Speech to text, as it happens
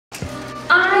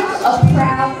a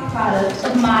proud product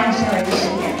of my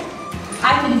generation.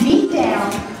 I've been beat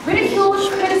down, ridiculed,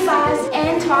 criticized,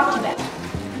 and talked about,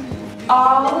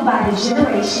 all by the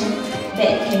generation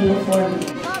that came before me.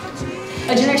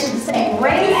 A generation of the same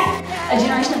race, a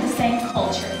generation of the same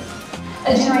culture,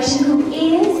 a generation who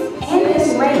is and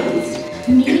has raised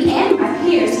me and my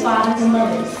peers, fathers and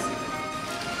mothers.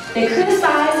 They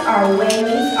criticize our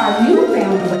ways, our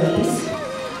newfound ways,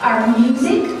 our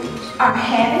music, our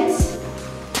habits,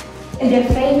 and their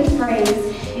favorite phrase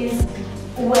is,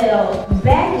 well,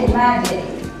 back in my day,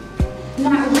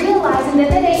 not realizing that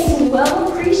that ain't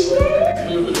well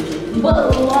appreciated,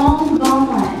 but long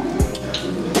gone.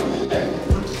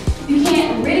 You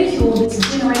can't ridicule this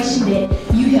generation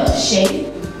that you helped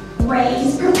shape,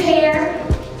 raise, prepare,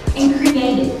 and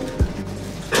create.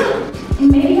 And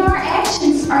maybe our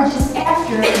actions are just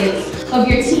after effects of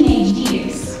your teenage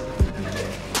years.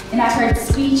 And I've heard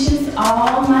speeches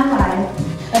all my life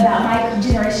about my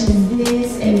generation is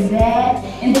this and is that,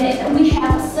 and that we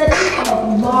have such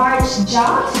a large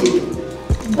job to do.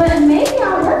 But maybe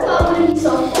our workload wouldn't be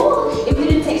so full if we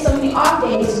didn't take so many off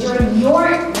days during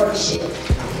your worship.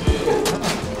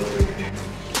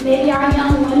 Maybe our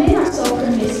young women are so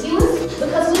promiscuous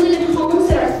because we live in homes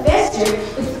that are festered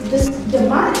with this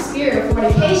demonic spirit of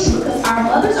fornication because our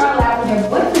mothers are allowed their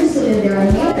boyfriends to live there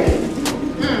unmarried.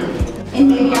 And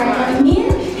maybe our young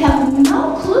men have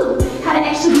no clue how to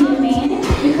actually be a man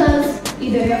because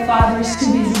either their father is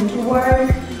too busy with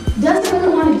work, doesn't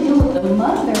really want to deal with the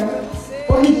mother,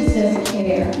 or he just doesn't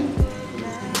care.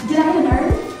 Did I get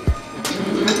nervous?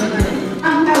 I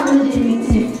really didn't mean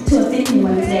to offend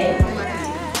anyone today.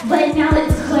 But now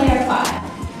let's clarify.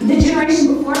 The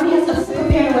generation before me has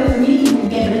prepared a way for me to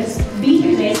be able to be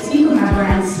here today and speak with my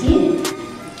brown skin.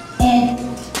 And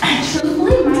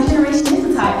truthfully, my generation is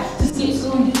the type to skip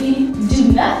school and do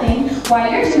nothing,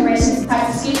 while your generation is the type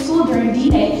to skip school during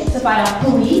D-Day to fight off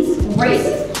police,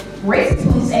 racist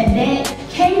police, and then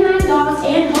canine dogs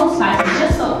and host fighters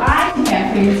just so I can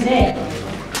have freedom today.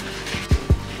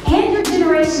 And your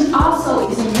generation also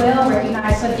is well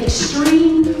recognized for the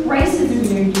extreme racism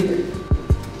you endured.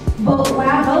 But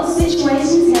while those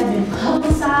situations have been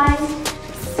publicized,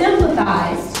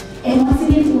 sympathized, and once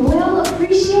again well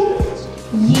appreciated,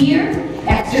 year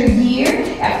after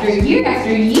year after year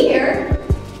after year,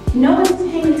 no one's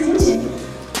paying attention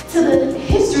to the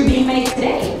history being made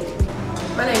today.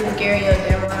 My name is Gary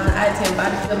Demeron. I attend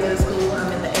Bodyfield Middle School.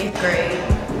 I'm in the 8th grade.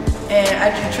 And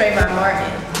I drew Trayvon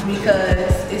Martin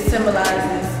because it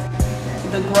symbolizes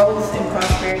the growth and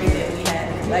prosperity that we have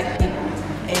as Black people.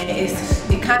 And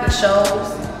it kind of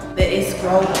shows that it's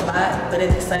grown a lot, but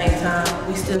at the same time,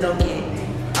 we still don't get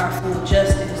our full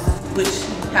justice, which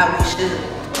how we should.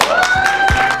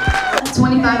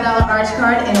 $25 arch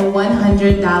card and a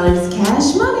 $100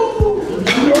 cash money.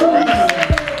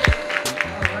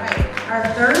 Alright, our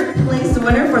third place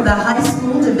winner for the high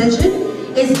school division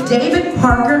is David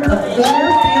Parker of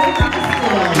Fairfield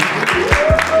High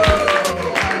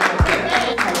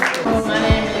School. My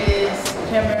name is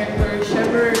Cameron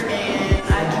Shepard, and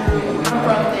I'm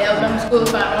from the Alabama School of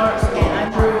Fine Arts, and I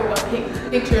drew a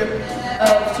picture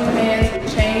of two hands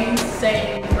with chains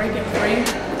saying "breaking free,"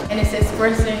 and it's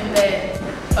expressing that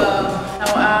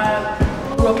how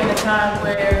I grew up in a time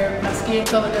where my skin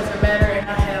color doesn't matter, and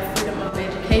I have freedom of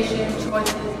education,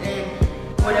 choices, and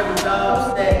whatever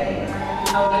jobs that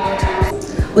I want to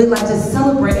choose. We'd like to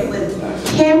celebrate with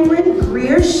Cameron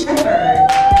Greer Shepard,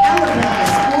 Alabama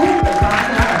School of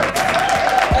Fine Arts.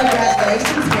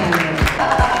 Congratulations, Cameron.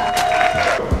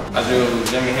 I drew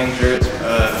Jimi Hendrix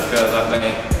because I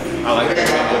like the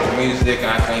music,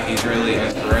 and I think he's really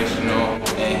inspirational,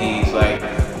 and he's like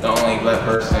the only Black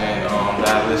person that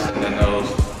I listen that knows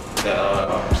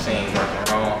that sing rock and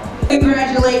roll.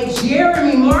 Congratulate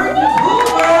Jeremy Martin of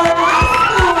Hoover High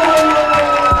School.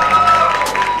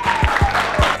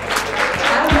 I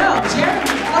don't know, Jeremy,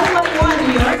 tell us what you want,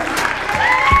 New York.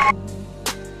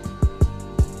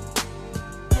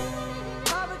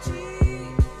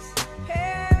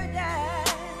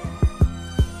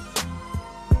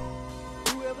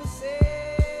 Whoever said